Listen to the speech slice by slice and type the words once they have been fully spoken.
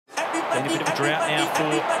Been a bit of a drought now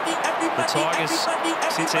for the Tigers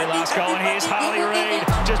since their last goal. And here's Harley Reid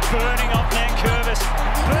just burning off Nankervis,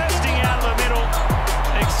 bursting out of the middle.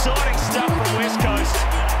 Exciting stuff from West Coast.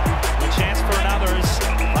 A chance for another as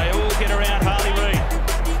they all get around Harley Reid.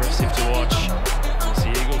 Impressive to watch as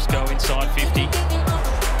the Eagles go inside 50.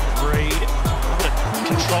 Reid able to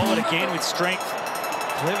control it again with strength.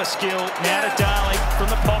 Clever skill. Now to Darling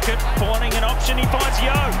from the pocket, finding an option. He finds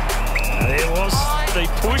Yo. There was the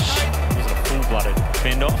push. It was a full-blooded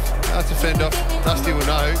fend-off. That's a fend-off. Dusty will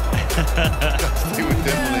know. Dusty would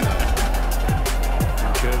definitely know.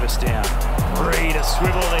 Nankervis down. Reid a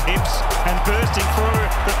swivel of the hips and bursting through.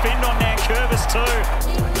 The fend on Nankervis too.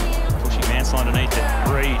 Pushing Mansell underneath it.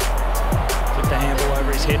 Reid flipped the handball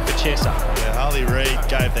over his head for Chesser. Yeah, Harley Reid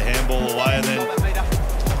gave the handball away and then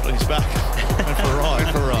put his back. Went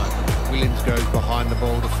for right. Williams goes behind the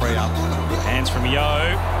ball to free up. Hands from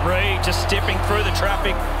Yo. Reid just stepping through the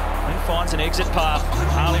traffic and finds an exit path.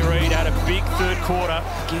 Harley Reid had a big third quarter.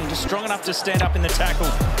 Again, just strong enough to stand up in the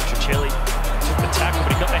tackle. Tricelli took the tackle,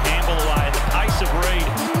 but he got the handball away. And the pace of Reid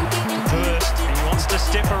burst, and he wants to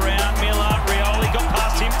step around. Miller, Rioli got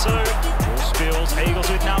past him too. Ball spills,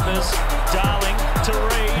 Eagles with numbers. Darling to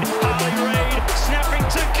Reid.